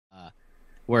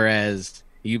whereas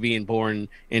you being born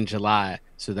in July,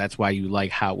 so that's why you like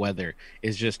hot weather,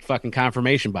 is just fucking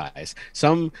confirmation bias.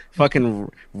 Some fucking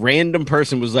random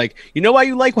person was like, you know why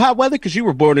you like hot weather? Because you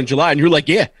were born in July. And you're like,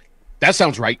 yeah, that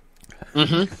sounds right.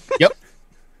 Mm-hmm. Yep.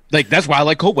 Like, that's why I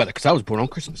like cold weather, because I was born on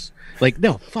Christmas. Like,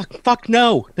 no, fuck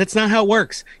no. That's not how it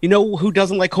works. You know who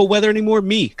doesn't like cold weather anymore?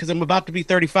 Me, because I'm about to be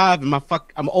 35 and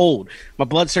I'm old. My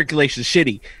blood circulation is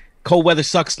shitty. Cold weather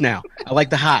sucks now. I like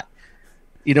the hot.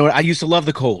 You know, I used to love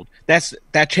the cold.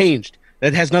 That changed.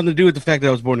 That has nothing to do with the fact that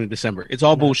I was born in December. It's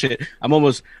all bullshit. I'm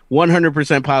almost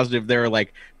 100% positive there are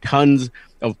like tons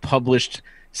of published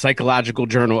psychological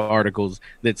journal articles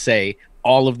that say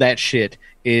all of that shit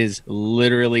is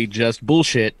literally just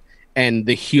bullshit, and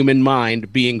the human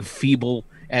mind, being feeble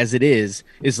as it is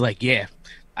like, yeah,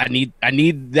 I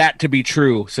need that to be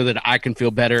true so that I can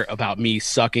feel better about me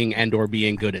sucking and or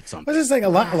being good at something. But it's like a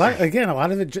lot of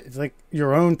it, it's like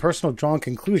your own personal drawn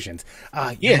conclusions.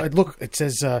 Yeah. It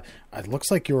says, it looks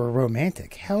like you're a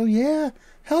romantic. Hell yeah,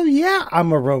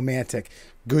 I'm a romantic.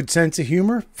 Good sense of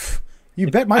humor. You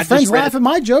bet my friends laugh at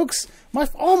my jokes.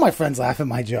 All my friends laugh at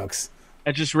my jokes.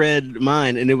 I just read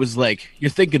mine, and it was like, you're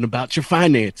thinking about your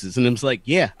finances. And I was like,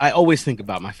 yeah, I always think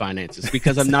about my finances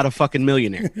because I'm not a fucking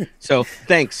millionaire. So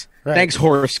thanks. Right. Thanks,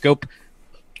 Horoscope.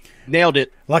 Nailed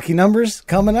it. Lucky numbers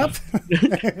coming up.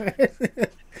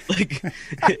 Like,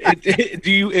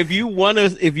 if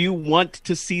you want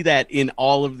to see that in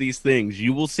all of these things,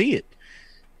 you will see it.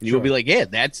 And you will be like, yeah,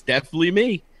 that's definitely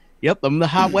me. Yep, I'm the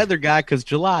hot weather guy because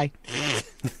July.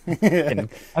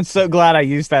 I'm so glad I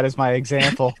used that as my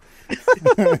example.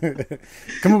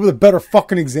 Come up with a better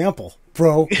fucking example,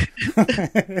 bro.